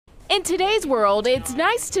In today's world, it's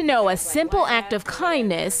nice to know a simple act of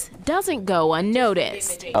kindness doesn't go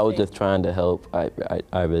unnoticed. I was just trying to help.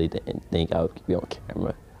 I really didn't think I would be on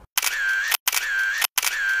camera.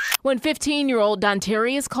 When 15-year-old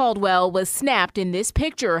Dontarius Caldwell was snapped in this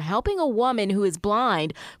picture helping a woman who is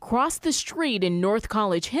blind cross the street in North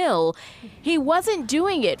College Hill, he wasn't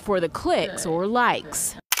doing it for the clicks or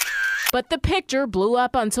likes. But the picture blew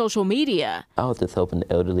up on social media. I was just helping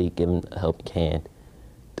the elderly, giving a helping hand.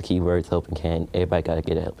 The key word is helping hand. Everybody got to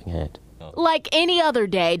get a helping hand. Like any other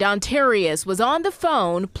day, Dontarius was on the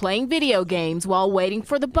phone playing video games while waiting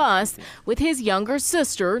for the bus with his younger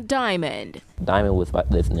sister, Diamond. Diamond was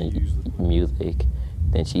listening to music.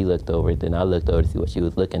 Then she looked over, then I looked over to see what she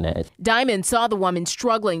was looking at. Diamond saw the woman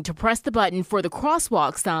struggling to press the button for the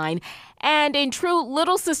crosswalk sign, and in true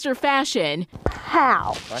little sister fashion,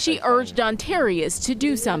 how? She urged Dontarius to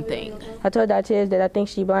do something. I told Dontarius that I think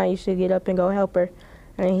she's blind, you should get up and go help her.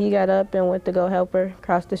 And he got up and went to go help her,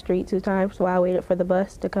 crossed the street 2 times while I waited for the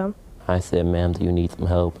bus to come. I said, "Ma'am, do you need some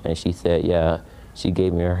help?" And she said, "Yeah." She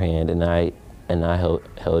gave me her hand, and I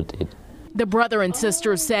held it. The brother and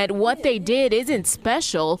sister said what they did isn't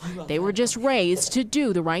special. They were just raised to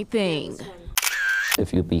do the right thing.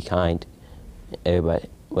 If you be kind, everybody,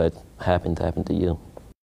 what happened to you.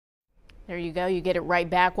 There you go. You get it right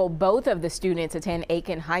back. Well, both of the students attend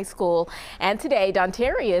Aiken High School, and today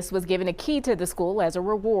Dontarius was given a key to the school as a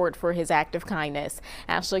reward for his act of kindness.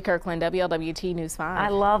 Ashley Kirkland, WLWT News 5. I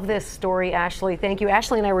love this story, Ashley. Thank you.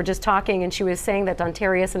 Ashley and I were just talking, and she was saying that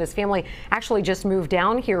Dontarius and his family actually just moved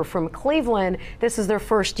down here from Cleveland. This is their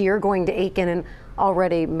first year going to Aiken and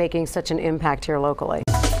already making such an impact here locally.